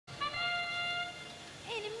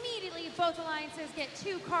both alliances get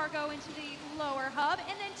 2 cargo into the lower hub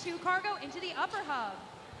and then 2 cargo into the upper hub.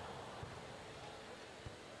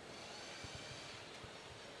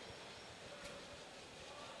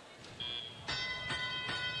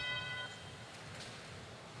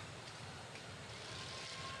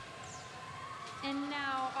 And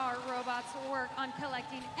now our robots work on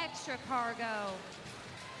collecting extra cargo.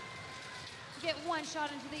 Get 1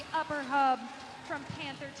 shot into the upper hub from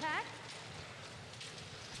Panther Tech.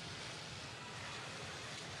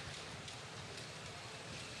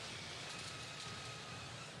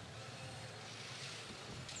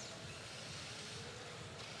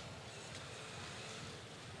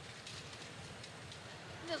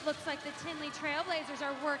 It looks like the Tinley Trailblazers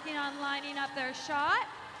are working on lining up their shot.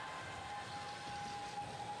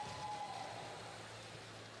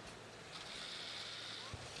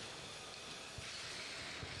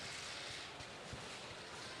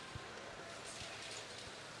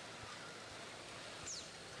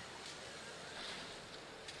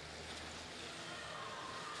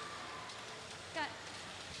 Got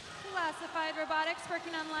Classified Robotics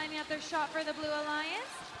working on lining up their shot for the Blue Alliance.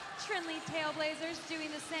 Trinley Trailblazers doing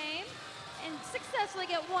the same and successfully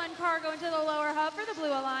get 1 cargo into the lower hub for the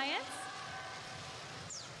Blue Alliance.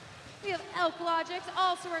 We have Elk Logics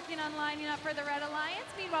also working on lining up for the Red Alliance.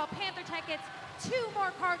 Meanwhile, Panther Tech gets 2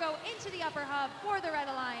 more cargo into the upper hub for the Red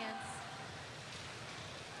Alliance.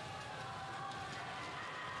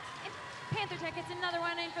 And Panther Tech gets another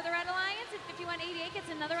one in for the Red Alliance, and 5188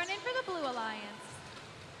 gets another one in for the Blue Alliance.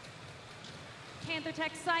 Panther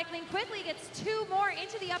Tech cycling quickly gets 2 more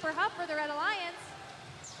into the upper hub for the Red Alliance.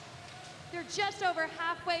 They're just over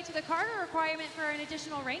halfway to the cargo requirement for an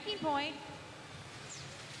additional ranking point.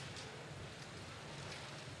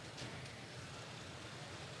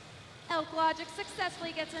 Elk Logic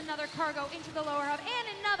successfully gets another cargo into the lower hub and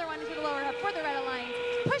another one into the lower hub for the Red Alliance,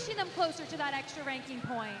 pushing them closer to that extra ranking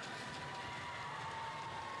point.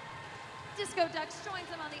 Disco Ducks joins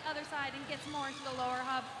them on the other side and gets more into the lower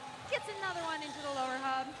hub. Gets another one into the lower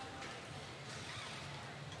hub.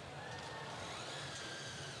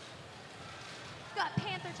 Got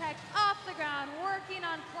Panther Tech off the ground, working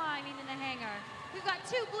on climbing in the hangar. We've got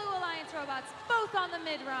 2 Blue Alliance robots, both on the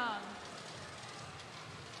mid-rung.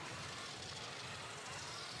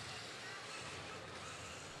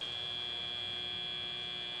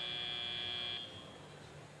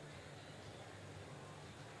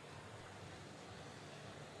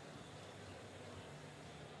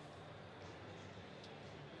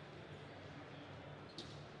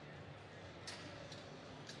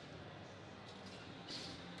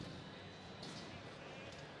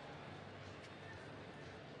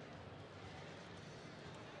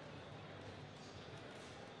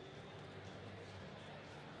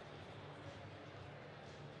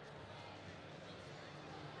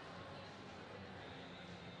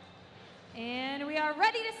 And we are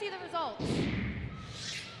ready to see the results.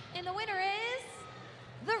 And the winner is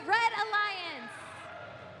the Red Alliance.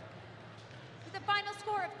 With a final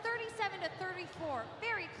score of 37-34,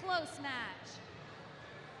 very close match.